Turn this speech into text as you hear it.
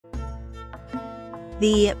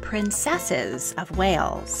The Princesses of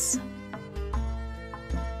Wales.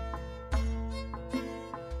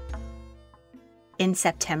 In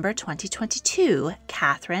September 2022,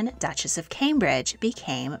 Catherine, Duchess of Cambridge,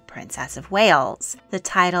 became Princess of Wales, the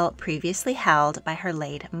title previously held by her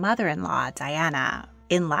late mother-in-law, Diana.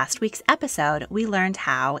 In last week's episode, we learned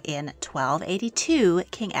how, in 1282,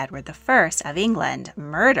 King Edward I of England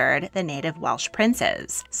murdered the native Welsh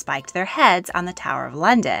princes, spiked their heads on the Tower of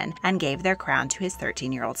London, and gave their crown to his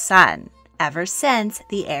 13-year-old son. Ever since,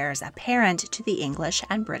 the heirs apparent to the English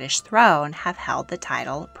and British throne have held the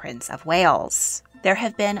title Prince of Wales. There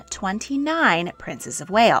have been 29 Princes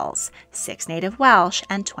of Wales, 6 Native Welsh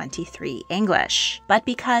and 23 English. But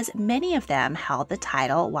because many of them held the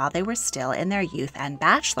title while they were still in their youth and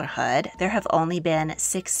bachelorhood, there have only been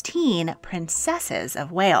 16 Princesses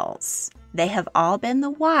of Wales. They have all been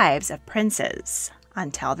the wives of princes.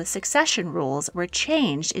 Until the succession rules were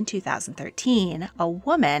changed in 2013, a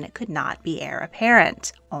woman could not be heir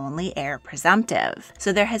apparent, only heir presumptive.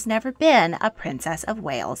 So there has never been a Princess of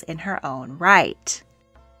Wales in her own right.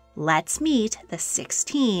 Let's meet the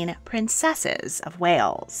 16 Princesses of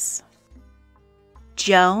Wales.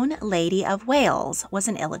 Joan, Lady of Wales, was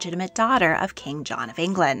an illegitimate daughter of King John of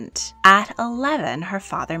England. At 11, her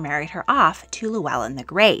father married her off to Llewellyn the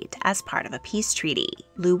Great as part of a peace treaty.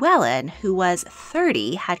 Llewellyn, who was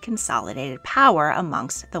 30, had consolidated power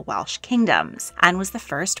amongst the Welsh kingdoms and was the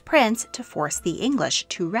first prince to force the English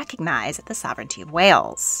to recognize the sovereignty of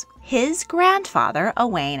Wales. His grandfather,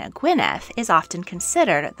 Owain Gwynedd, is often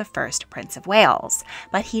considered the first Prince of Wales,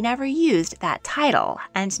 but he never used that title,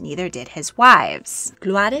 and neither did his wives,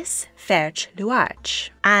 Gladys Ferch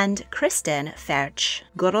Lluarch and Kristen Ferch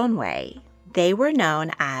Goronwy. They were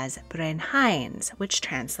known as Brenhines, which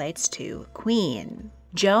translates to Queen.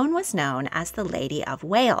 Joan was known as the Lady of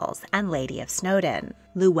Wales and Lady of Snowdon.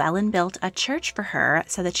 Llewellyn built a church for her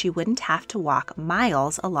so that she wouldn't have to walk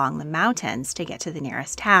miles along the mountains to get to the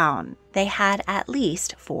nearest town. They had at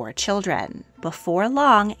least 4 children. Before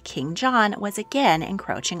long, King John was again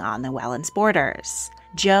encroaching on Llewellyn's borders.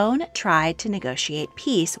 Joan tried to negotiate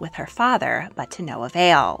peace with her father, but to no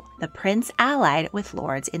avail. The prince allied with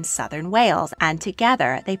lords in southern Wales, and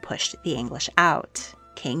together they pushed the English out.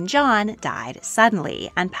 King John died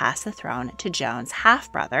suddenly and passed the throne to Joan's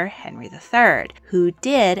half-brother, Henry III, who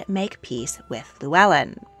did make peace with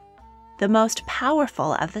Llewellyn. The most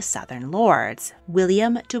powerful of the southern lords,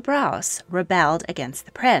 William de Braose, rebelled against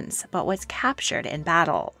the prince, but was captured in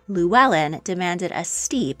battle. Llewellyn demanded a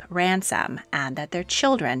steep ransom and that their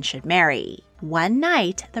children should marry. One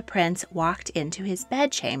night, the prince walked into his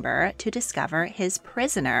bedchamber to discover his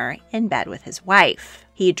prisoner in bed with his wife.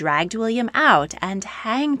 He dragged William out and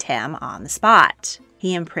hanged him on the spot.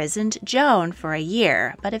 He imprisoned Joan for a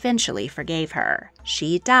year, but eventually forgave her.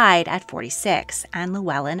 She died at 46, and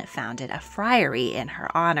Llewellyn founded a friary in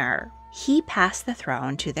her honor. He passed the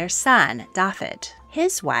throne to their son, Dafydd.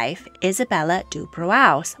 His wife, Isabella de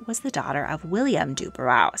Braose, was the daughter of William de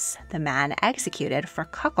Braose, the man executed for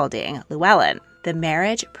cuckolding Llewellyn. The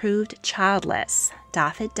marriage proved childless.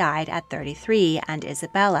 Dafydd died at 33 and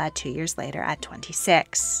Isabella 2 years later at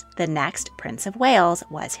 26. The next Prince of Wales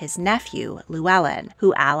was his nephew, Llewellyn,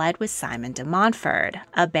 who allied with Simon de Montfort,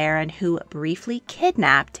 a baron who briefly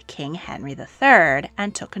kidnapped King Henry III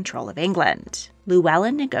and took control of England.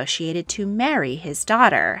 Llewellyn negotiated to marry his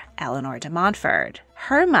daughter, Eleanor de Montfort.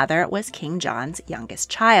 Her mother was King John's youngest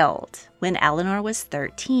child. When Eleanor was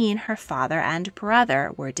 13, her father and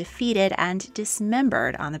brother were defeated and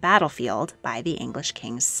dismembered on the battlefield by the English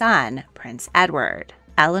king's son, Prince Edward.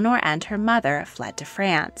 Eleanor and her mother fled to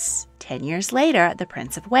France. 10 years later, the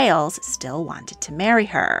Prince of Wales still wanted to marry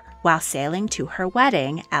her. While sailing to her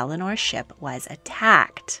wedding, Eleanor's ship was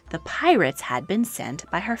attacked. The pirates had been sent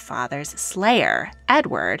by her father's slayer,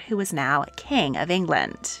 Edward, who was now King of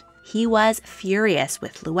England. He was furious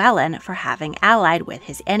with Llewellyn for having allied with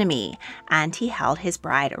his enemy, and he held his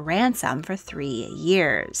bride ransom for 3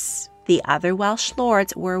 years. The other Welsh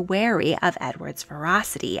lords were wary of Edward's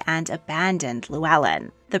ferocity and abandoned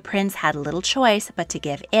Llewellyn. The prince had little choice but to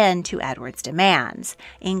give in to Edward's demands,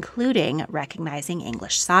 including recognizing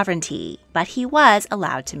English sovereignty. But he was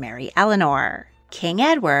allowed to marry Eleanor. King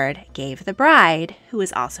Edward gave the bride, who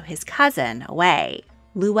was also his cousin, away.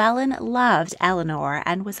 Llewellyn loved Eleanor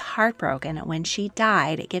and was heartbroken when she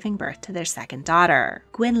died, giving birth to their second daughter,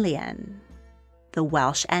 Gwynllian. The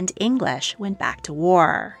Welsh and English went back to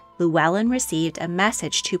war. Llewellyn received a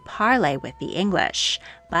message to parley with the English,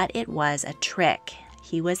 but it was a trick.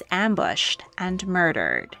 He was ambushed and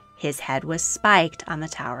murdered. His head was spiked on the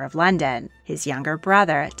Tower of London. His younger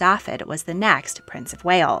brother, Dafydd, was the next Prince of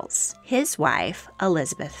Wales. His wife,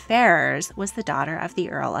 Elizabeth Ferrers, was the daughter of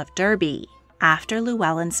the Earl of Derby. After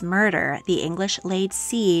Llewellyn's murder, the English laid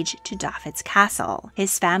siege to Dafydd's castle.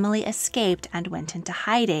 His family escaped and went into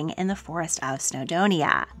hiding in the forest of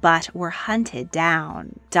Snowdonia, but were hunted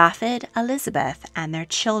down. Dafydd, Elizabeth, and their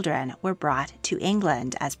children were brought to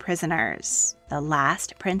England as prisoners. The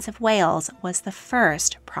last Prince of Wales was the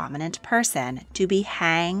first prominent person to be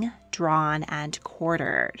hanged, drawn, and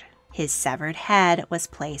quartered. His severed head was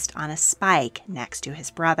placed on a spike next to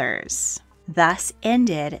his brother's. Thus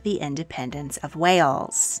ended the independence of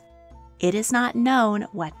Wales. It is not known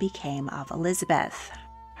what became of Elizabeth.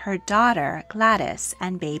 Her daughter Gladys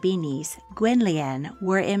and baby niece Gwynllian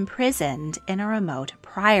were imprisoned in a remote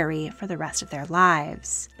priory for the rest of their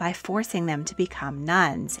lives. By forcing them to become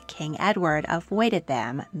nuns, King Edward avoided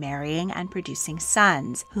them marrying and producing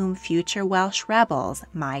sons whom future Welsh rebels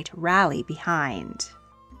might rally behind.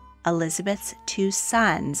 Elizabeth's 2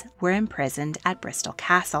 sons were imprisoned at Bristol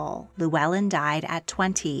Castle. Llewellyn died at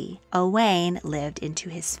 20. Owain lived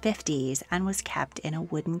into his 50s and was kept in a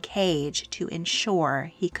wooden cage to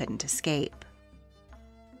ensure he couldn't escape.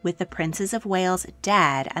 With the Princes of Wales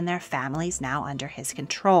dead and their families now under his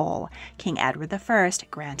control, King Edward I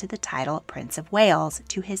granted the title Prince of Wales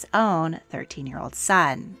to his own 13-year-old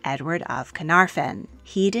son, Edward of Carnarvon.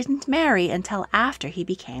 He didn't marry until after he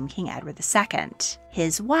became King Edward II.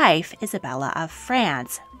 His wife, Isabella of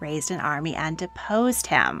France, raised an army and deposed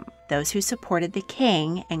him. Those who supported the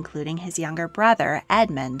king, including his younger brother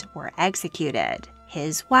Edmund, were executed.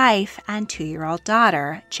 His wife and 2-year-old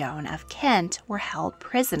daughter, Joan of Kent, were held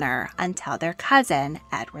prisoner until their cousin,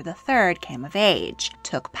 Edward III, came of age,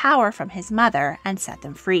 took power from his mother, and set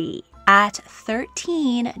them free. At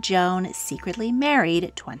 13, Joan secretly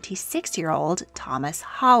married 26-year-old Thomas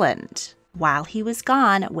Holland. While he was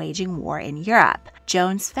gone waging war in Europe,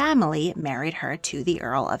 Joan's family married her to the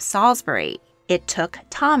Earl of Salisbury. It took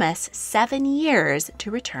Thomas 7 years to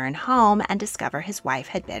return home and discover his wife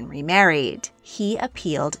had been remarried. He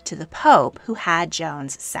appealed to the Pope, who had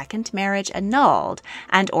Joan's second marriage annulled,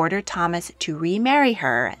 and ordered Thomas to remarry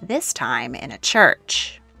her, this time in a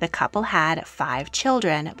church. The couple had 5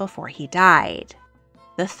 children before he died.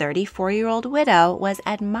 The 34-year-old widow was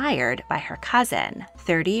admired by her cousin,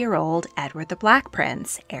 30-year-old Edward the Black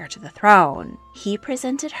Prince, heir to the throne. He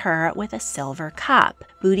presented her with a silver cup,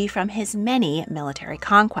 booty from his many military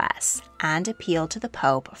conquests, and appealed to the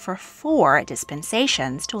Pope for 4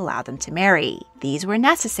 dispensations to allow them to marry. These were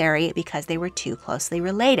necessary because they were too closely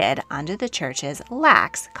related under the Church's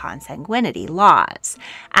lax consanguinity laws,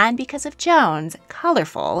 and because of Joan's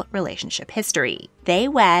colorful relationship history. They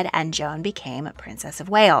wed and Joan became Princess of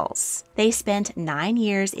Wales. They spent 9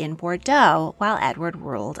 years in Bordeaux while Edward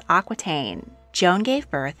ruled Aquitaine. Joan gave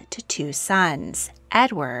birth to 2 sons,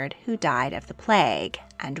 Edward, who died of the plague,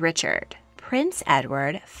 and Richard. Prince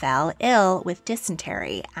Edward fell ill with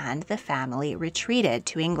dysentery and the family retreated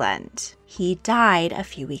to England. He died a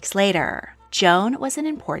few weeks later. Joan was an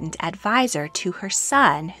important advisor to her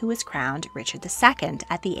son, who was crowned Richard II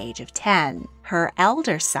at the age of 10. Her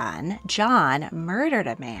elder son, John, murdered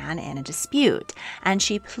a man in a dispute, and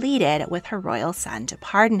she pleaded with her royal son to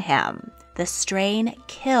pardon him. The strain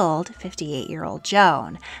killed 58-year-old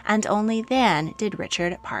Joan, and only then did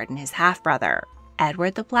Richard pardon his half-brother.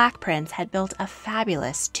 Edward the Black Prince had built a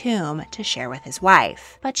fabulous tomb to share with his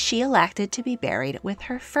wife, but she elected to be buried with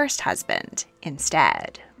her first husband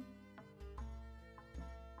instead.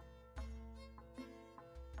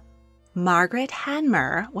 Margaret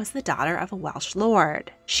Hanmer was the daughter of a Welsh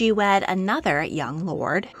lord. She wed another young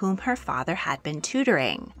lord whom her father had been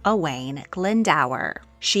tutoring, Owain Glendower.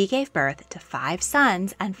 She gave birth to 5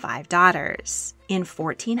 sons and 5 daughters. In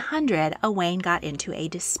 1400, Owain got into a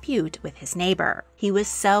dispute with his neighbor. He was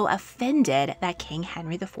so offended that King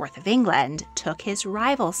Henry IV of England took his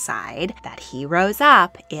rival's side that he rose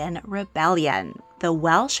up in rebellion. The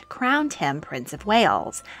Welsh crowned him Prince of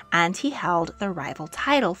Wales, and he held the rival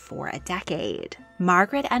title for a decade.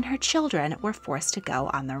 Margaret and her children were forced to go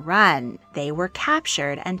on the run. They were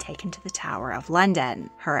captured and taken to the Tower of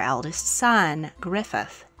London. Her eldest son,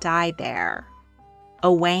 Griffith, died there.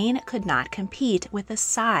 Owain could not compete with the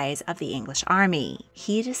size of the English army.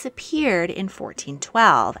 He disappeared in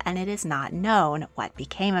 1412, and it is not known what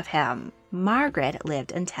became of him. Margaret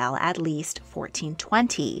lived until at least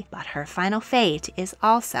 1420, but her final fate is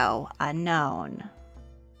also unknown.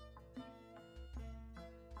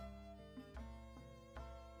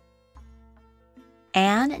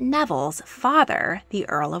 Anne Neville's father, the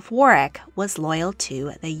Earl of Warwick, was loyal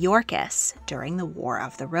to the Yorkists during the War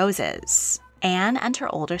of the Roses. Anne and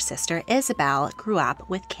her older sister Isabel grew up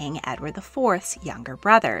with King Edward IV's younger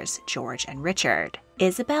brothers, George and Richard.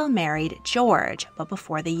 Isabel married George, but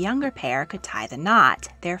before the younger pair could tie the knot,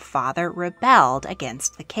 their father rebelled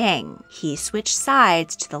against the king. He switched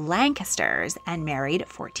sides to the Lancasters and married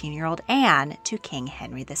 14-year-old Anne to King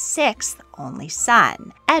Henry VI's only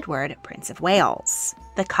son, Edward, Prince of Wales.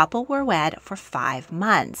 The couple were wed for 5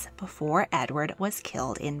 months before Edward was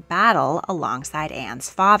killed in battle alongside Anne's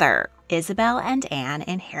father. Isabel and Anne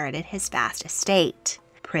inherited his vast estate.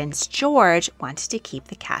 Prince George wanted to keep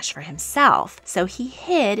the cash for himself, so he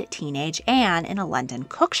hid teenage Anne in a London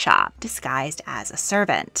cookshop, disguised as a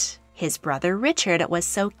servant. His brother Richard was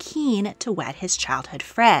so keen to wed his childhood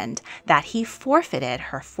friend that he forfeited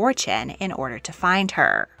her fortune in order to find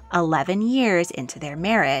her. 11 years into their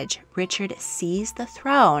marriage, Richard seized the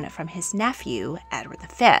throne from his nephew, Edward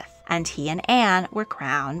V, and he and Anne were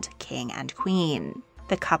crowned king and queen.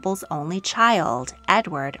 The couple's only child,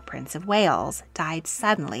 Edward, Prince of Wales, died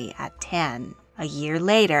suddenly at 10. A year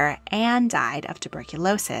later, Anne died of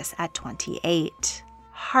tuberculosis at 28.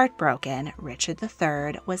 Heartbroken, Richard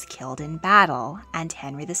III was killed in battle, and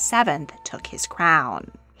Henry VII took his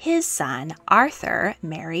crown. His son, Arthur,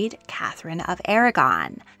 married Catherine of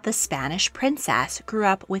Aragon. The Spanish princess grew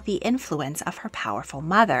up with the influence of her powerful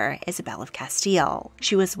mother, Isabella of Castile.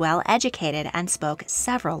 She was well educated and spoke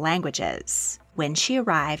several languages. When she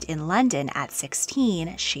arrived in London at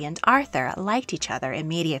 16, she and Arthur liked each other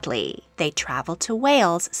immediately. They traveled to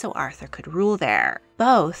Wales so Arthur could rule there.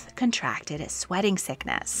 Both contracted sweating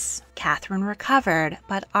sickness. Catherine recovered,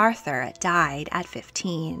 but Arthur died at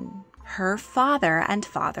 15. Her father and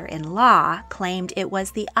father-in-law claimed it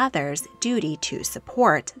was the other's duty to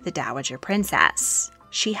support the Dowager Princess.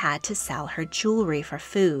 She had to sell her jewelry for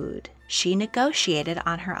food. She negotiated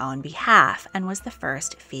on her own behalf and was the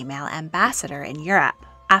first female ambassador in Europe.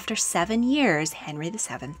 After 7 years, Henry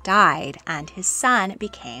VII died, and his son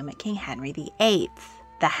became King Henry VIII.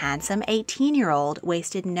 The handsome 18-year-old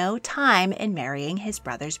wasted no time in marrying his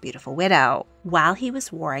brother's beautiful widow. While he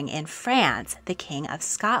was warring in France, the King of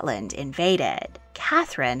Scotland invaded.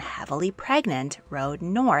 Catherine, heavily pregnant, rode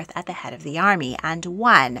north at the head of the army and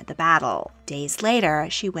won the battle. Days later,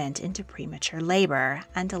 she went into premature labor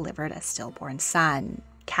and delivered a stillborn son.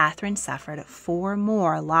 Catherine suffered 4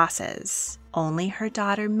 more losses. Only her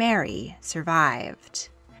daughter Mary survived.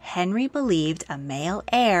 Henry believed a male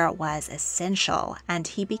heir was essential, and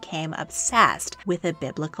he became obsessed with a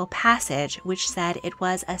biblical passage which said it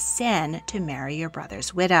was a sin to marry your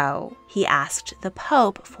brother's widow. He asked the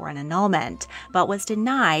Pope for an annulment, but was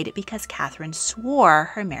denied because Catherine swore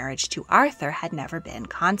her marriage to Arthur had never been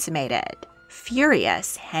consummated.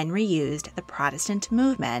 Furious, Henry used the Protestant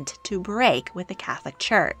movement to break with the Catholic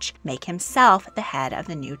Church, make himself the head of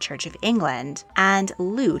the new Church of England, and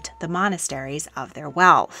loot the monasteries of their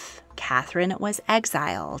wealth. Catherine was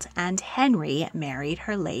exiled, and Henry married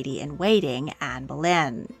her lady-in-waiting, Anne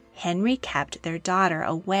Boleyn. Henry kept their daughter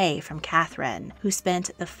away from Catherine, who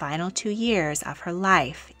spent the final 2 years of her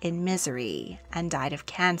life in misery and died of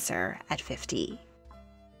cancer at 50.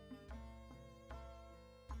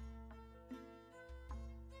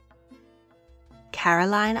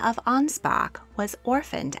 Caroline of Ansbach was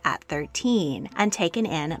orphaned at 13 and taken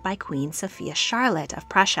in by Queen Sophia Charlotte of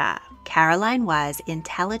Prussia. Caroline was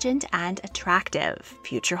intelligent and attractive.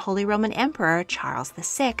 Future Holy Roman Emperor Charles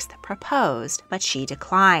VI proposed, but she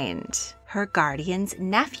declined. Her guardian's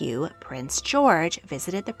nephew, Prince George,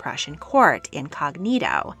 visited the Prussian court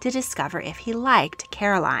incognito to discover if he liked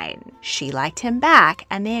Caroline. She liked him back,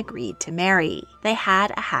 and they agreed to marry. They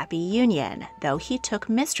had a happy union, though he took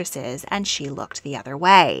mistresses and she looked the other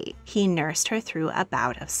way. He nursed her through a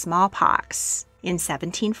bout of smallpox. In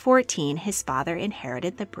 1714, his father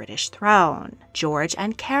inherited the British throne. George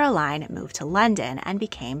and Caroline moved to London and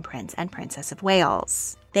became Prince and Princess of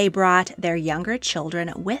Wales. They brought their younger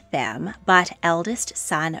children with them, but eldest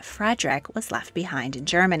son Frederick was left behind in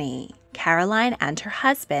Germany. Caroline and her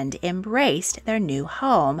husband embraced their new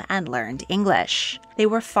home and learned English. They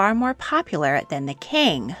were far more popular than the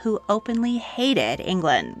king, who openly hated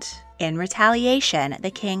England. In retaliation, the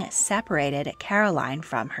king separated Caroline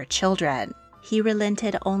from her children. He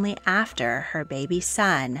relented only after her baby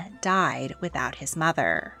son died without his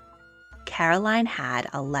mother. Caroline had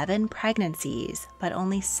 11 pregnancies, but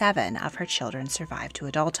only 7 of her children survived to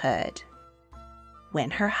adulthood.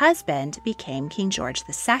 When her husband became King George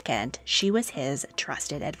II, she was his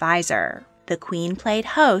trusted advisor. The Queen played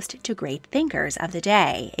host to great thinkers of the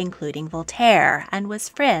day, including Voltaire, and was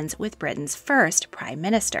friends with Britain's first Prime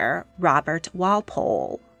Minister, Robert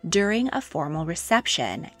Walpole. During a formal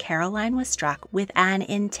reception, Caroline was struck with an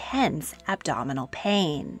intense abdominal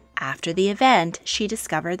pain. After the event, she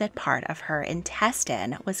discovered that part of her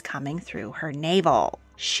intestine was coming through her navel.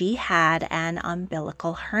 She had an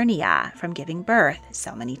umbilical hernia from giving birth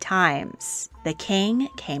so many times. The king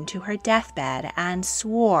came to her deathbed and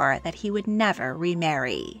swore that he would never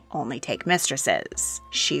remarry, only take mistresses.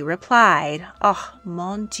 She replied, "Oh,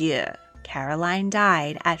 mon Dieu." Caroline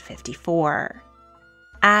died at 54.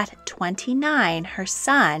 At 29, her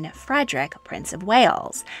son, Frederick, Prince of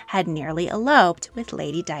Wales, had nearly eloped with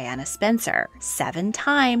Lady Diana Spenser, 7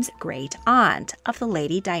 times great-aunt of the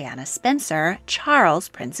Lady Diana Spenser Charles,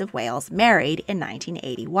 Prince of Wales, married in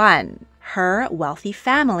 1981. Her wealthy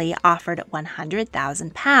family offered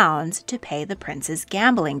 £100,000 to pay the prince's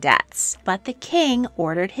gambling debts, but the king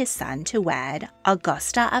ordered his son to wed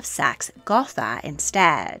Augusta of Saxe-Gotha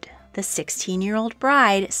instead. The 16-year-old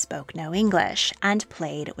bride spoke no English and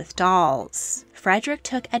played with dolls. Frederick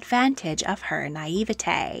took advantage of her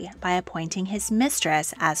naivete by appointing his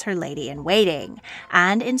mistress as her lady-in-waiting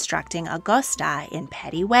and instructing Augusta in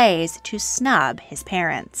petty ways to snub his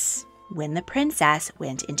parents. When the princess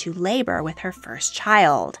went into labor with her first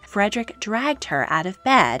child, Frederick dragged her out of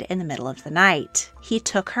bed in the middle of the night. He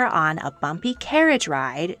took her on a bumpy carriage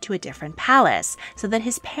ride to a different palace so that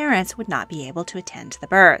his parents would not be able to attend the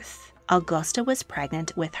birth. Augusta was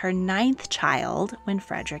pregnant with her 9th child when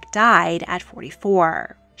Frederick died at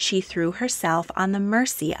 44. She threw herself on the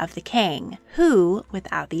mercy of the king, who,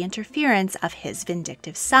 without the interference of his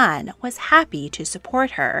vindictive son, was happy to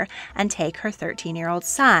support her and take her 13-year-old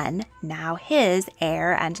son, now his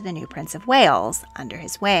heir and the new Prince of Wales, under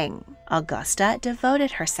his wing. Augusta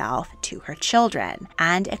devoted herself to her children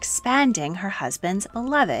and expanding her husband's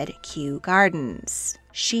beloved Kew Gardens.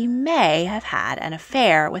 She may have had an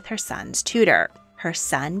affair with her son's tutor. Her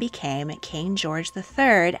son became King George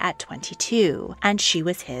III at 22, and she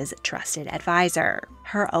was his trusted advisor.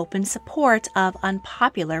 Her open support of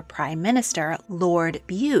unpopular Prime Minister Lord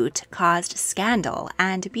Bute caused scandal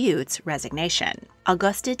and Bute's resignation.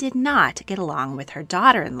 Augusta did not get along with her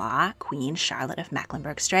daughter-in-law, Queen Charlotte of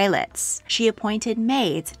Mecklenburg-Strelitz. She appointed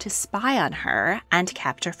maids to spy on her and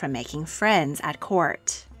kept her from making friends at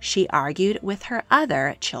court. She argued with her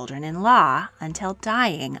other children-in-law until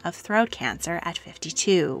dying of throat cancer at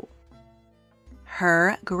 52.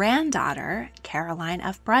 Her granddaughter, Caroline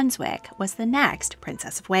of Brunswick, was the next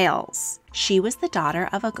Princess of Wales. She was the daughter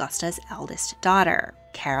of Augusta's eldest daughter.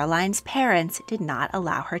 Caroline's parents did not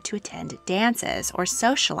allow her to attend dances or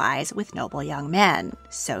socialize with noble young men,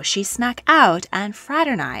 so she snuck out and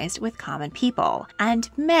fraternized with common people and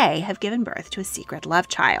may have given birth to a secret love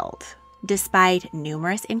child. Despite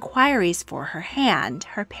numerous inquiries for her hand,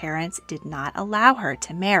 her parents did not allow her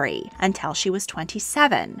to marry until she was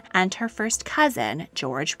 27, and her first cousin,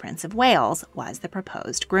 George, Prince of Wales, was the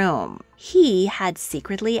proposed groom. He had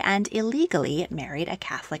secretly and illegally married a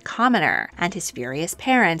Catholic commoner, and his furious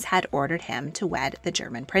parents had ordered him to wed the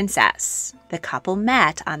German princess. The couple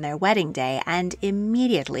met on their wedding day and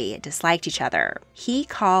immediately disliked each other. He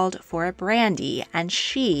called for a brandy, and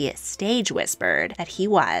she stage whispered that he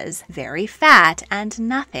was very fat and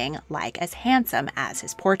nothing like as handsome as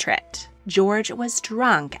his portrait. George was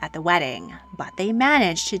drunk at the wedding, but they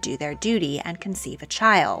managed to do their duty and conceive a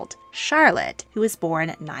child, Charlotte, who was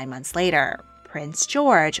born 9 months later. Prince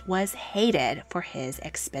George was hated for his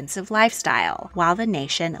expensive lifestyle, while the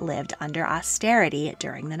nation lived under austerity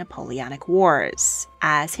during the Napoleonic Wars.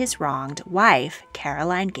 As his wronged wife,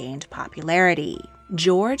 Caroline gained popularity.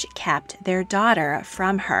 George kept their daughter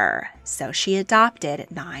from her, so she adopted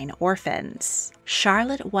 9 orphans.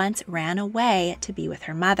 Charlotte once ran away to be with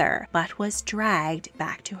her mother, but was dragged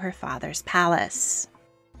back to her father's palace.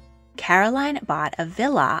 Caroline bought a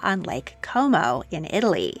villa on Lake Como in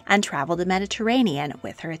Italy and traveled the Mediterranean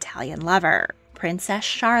with her Italian lover. Princess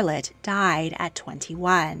Charlotte died at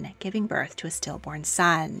 21, giving birth to a stillborn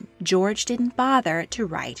son. George didn't bother to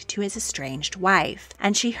write to his estranged wife,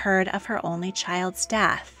 and she heard of her only child's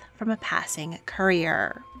death from a passing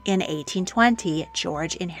courier. In 1820,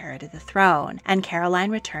 George inherited the throne, and Caroline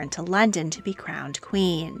returned to London to be crowned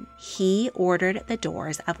queen. He ordered the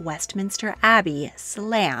doors of Westminster Abbey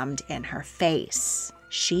slammed in her face.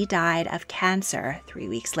 She died of cancer 3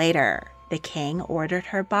 weeks later. The king ordered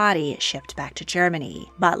her body shipped back to Germany,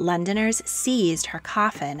 but Londoners seized her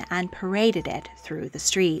coffin and paraded it through the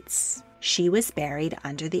streets. She was buried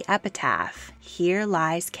under the epitaph, "Here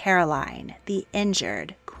lies Caroline, the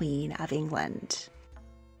injured Queen of England."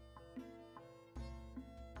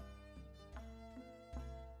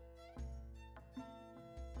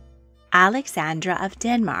 Alexandra of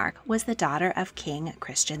Denmark was the daughter of King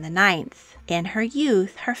Christian IX. In her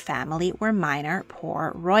youth, her family were minor,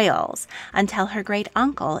 poor royals, until her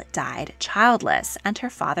great-uncle died childless and her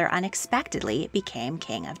father unexpectedly became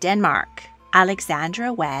King of Denmark.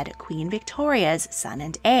 Alexandra wed Queen Victoria's son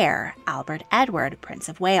and heir, Albert Edward, Prince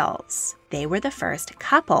of Wales. They were the first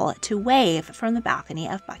couple to wave from the balcony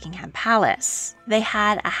of Buckingham Palace. They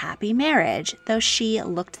had a happy marriage, though she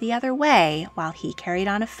looked the other way while he carried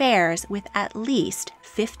on affairs with at least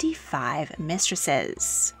 55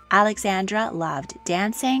 mistresses. Alexandra loved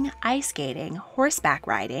dancing, ice skating, horseback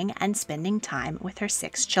riding, and spending time with her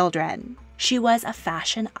 6 children. She was a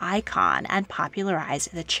fashion icon and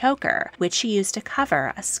popularized the choker, which she used to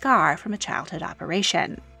cover a scar from a childhood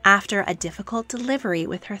operation. After a difficult delivery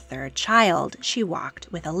with her 3rd child, she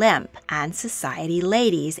walked with a limp, and society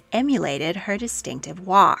ladies emulated her distinctive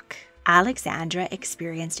walk. Alexandra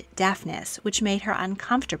experienced deafness, which made her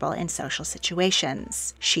uncomfortable in social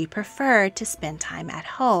situations. She preferred to spend time at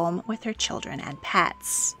home with her children and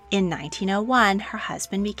pets. In 1901, her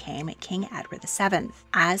husband became King Edward VII.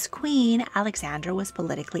 As queen, Alexandra was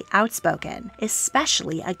politically outspoken,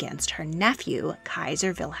 especially against her nephew,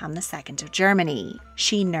 Kaiser Wilhelm II of Germany.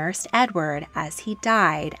 She nursed Edward as he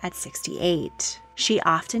died at 68. She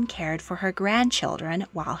often cared for her grandchildren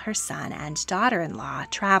while her son and daughter-in-law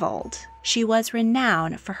traveled. She was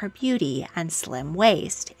renowned for her beauty and slim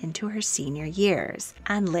waist into her senior years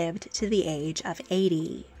and lived to the age of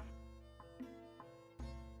 80.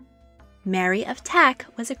 Mary of Teck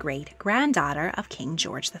was a great-granddaughter of King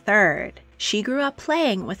George III. She grew up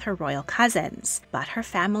playing with her royal cousins, but her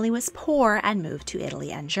family was poor and moved to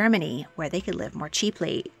Italy and Germany, where they could live more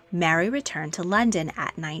cheaply. Mary returned to London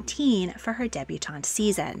at 19 for her debutante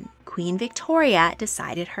season. Queen Victoria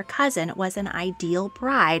decided her cousin was an ideal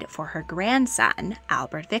bride for her grandson,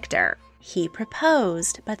 Albert Victor. He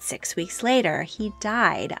proposed, but 6 weeks later he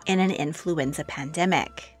died in an influenza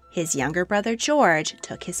pandemic. His younger brother George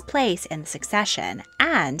took his place in the succession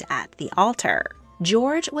and at the altar.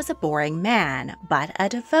 George was a boring man, but a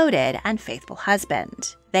devoted and faithful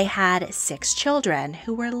husband. They had 6 children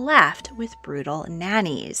who were left with brutal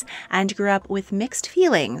nannies and grew up with mixed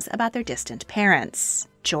feelings about their distant parents.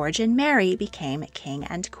 George and Mary became king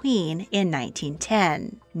and queen in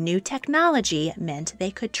 1910. New technology meant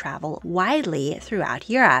they could travel widely throughout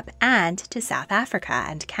Europe and to South Africa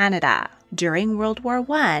and Canada. During World War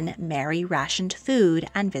I, Mary rationed food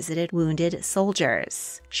and visited wounded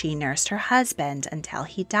soldiers. She nursed her husband until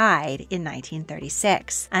he died in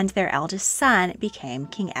 1936, and their eldest son became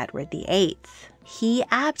King Edward VIII. He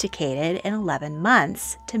abdicated in 11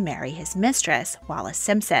 months to marry his mistress, Wallis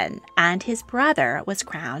Simpson, and his brother was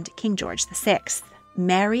crowned King George VI.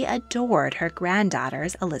 Mary adored her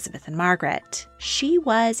granddaughters Elizabeth and Margaret. She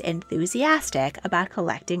was enthusiastic about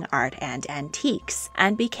collecting art and antiques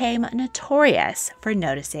and became notorious for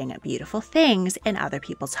noticing beautiful things in other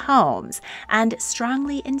people's homes and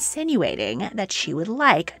strongly insinuating that she would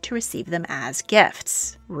like to receive them as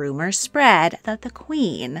gifts. Rumors spread that the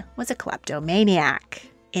Queen was a kleptomaniac.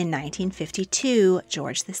 In 1952,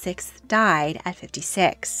 George VI died at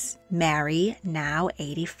 56. Mary, now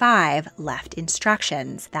 85, left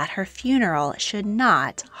instructions that her funeral should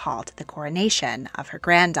not halt the coronation of her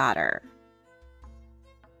granddaughter.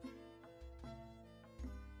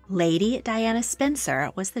 Lady Diana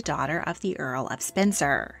Spenser was the daughter of the Earl of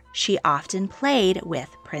Spenser. She often played with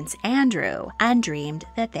Prince Andrew and dreamed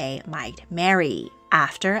that they might marry.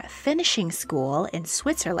 After finishing school in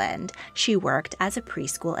Switzerland, she worked as a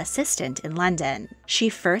preschool assistant in London. She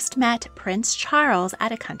first met Prince Charles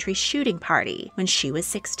at a country shooting party when she was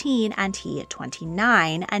 16 and he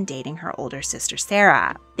 29 and dating her older sister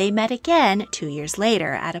Sarah. They met again 2 years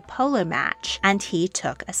later at a polo match, and he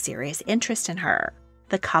took a serious interest in her.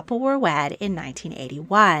 The couple were wed in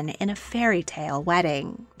 1981 in a fairy tale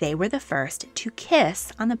wedding. They were the first to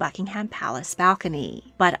kiss on the Buckingham Palace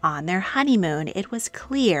balcony. But on their honeymoon, it was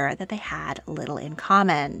clear that they had little in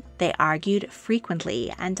common. They argued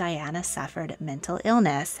frequently, and Diana suffered mental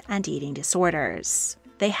illness and eating disorders.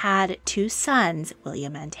 They had 2 sons,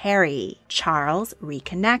 William and Harry. Charles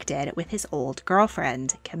reconnected with his old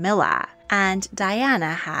girlfriend, Camilla, and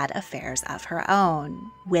Diana had affairs of her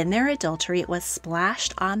own. When their adultery was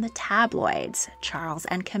splashed on the tabloids, Charles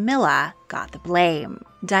and Camilla got the blame.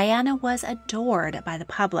 Diana was adored by the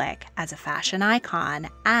public as a fashion icon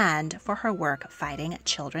and for her work fighting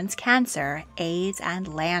children's cancer, AIDS, and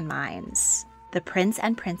landmines. The Prince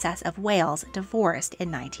and Princess of Wales divorced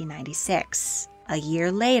in 1996. A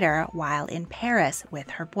year later, while in Paris with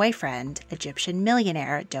her boyfriend, Egyptian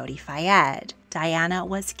millionaire Dodi Fayed, Diana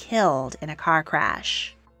was killed in a car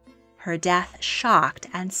crash. Her death shocked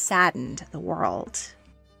and saddened the world.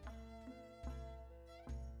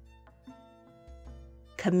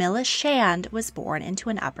 Camilla Shand was born into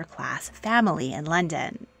an upper-class family in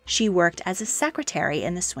London. She worked as a secretary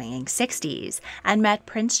in the swinging 60s and met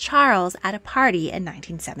Prince Charles at a party in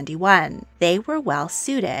 1971. They were well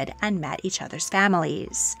suited and met each other's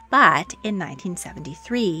families. But in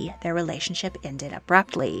 1973, their relationship ended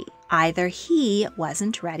abruptly. Either he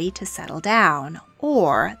wasn't ready to settle down,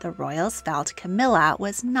 or the royals felt Camilla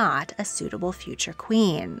was not a suitable future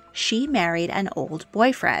queen. She married an old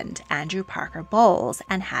boyfriend, Andrew Parker Bowles,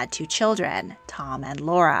 and had 2 children, Tom and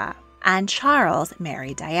Laura. And Charles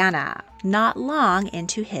married Diana. Not long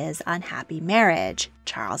into his unhappy marriage,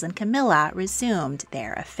 Charles and Camilla resumed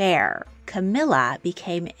their affair. Camilla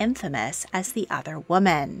became infamous as the other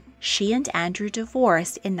woman. She and Andrew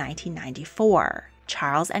divorced in 1994.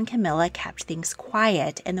 Charles and Camilla kept things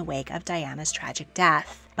quiet in the wake of Diana's tragic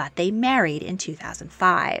death, but they married in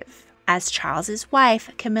 2005. As Charles's wife,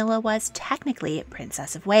 Camilla was technically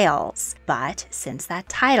Princess of Wales, but since that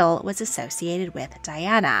title was associated with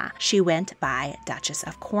Diana, she went by Duchess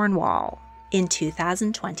of Cornwall. In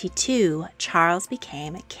 2022, Charles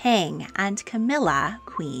became king and Camilla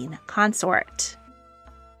queen consort.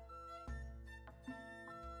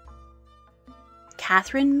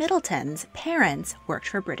 Catherine Middleton's parents worked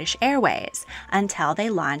for British Airways until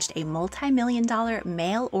they launched a multi-million-dollar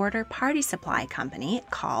mail-order party supply company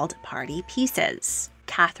called Party Pieces.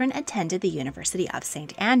 Catherine attended the University of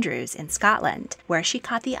St. Andrews in Scotland, where she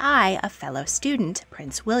caught the eye of fellow student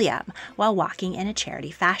Prince William while walking in a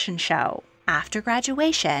charity fashion show. After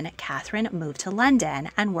graduation, Catherine moved to London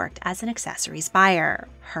and worked as an accessories buyer.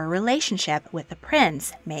 Her relationship with the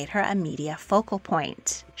prince made her a media focal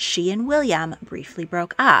point. She and William briefly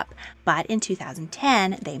broke up, but in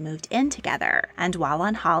 2010 they moved in together, and while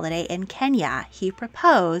on holiday in Kenya, he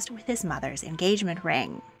proposed with his mother's engagement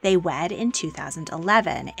ring. They wed in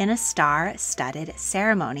 2011 in a star-studded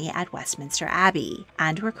ceremony at Westminster Abbey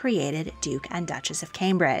and were created Duke and Duchess of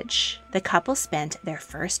Cambridge. The couple spent their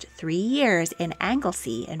first 3 years in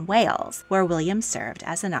Anglesey in Wales, where William served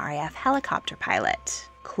as an RAF helicopter pilot.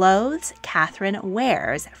 Clothes Catherine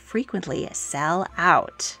wears frequently sell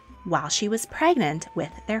out. While she was pregnant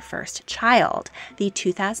with their first child, the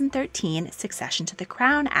 2013 Succession to the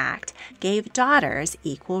Crown Act gave daughters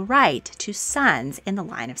equal right to sons in the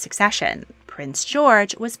line of succession. Prince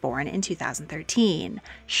George was born in 2013,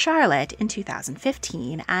 Charlotte in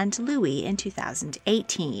 2015, and Louis in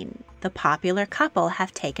 2018. The popular couple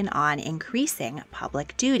have taken on increasing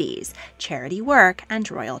public duties, charity work, and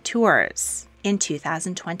royal tours. In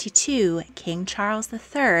 2022, King Charles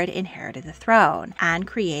III inherited the throne and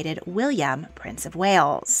created William, Prince of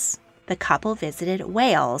Wales. The couple visited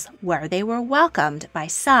Wales, where they were welcomed by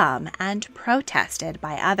some and protested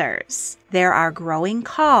by others. There are growing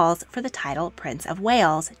calls for the title Prince of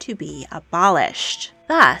Wales to be abolished.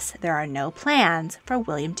 Thus, there are no plans for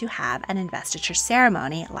William to have an investiture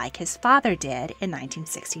ceremony like his father did in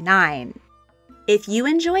 1969. If you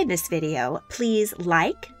enjoyed this video, please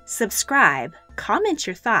like, subscribe, comment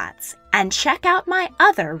your thoughts, and check out my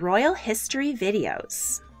other royal history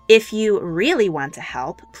videos. If you really want to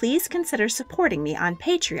help, please consider supporting me on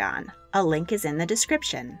Patreon. A link is in the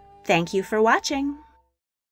description. Thank you for watching.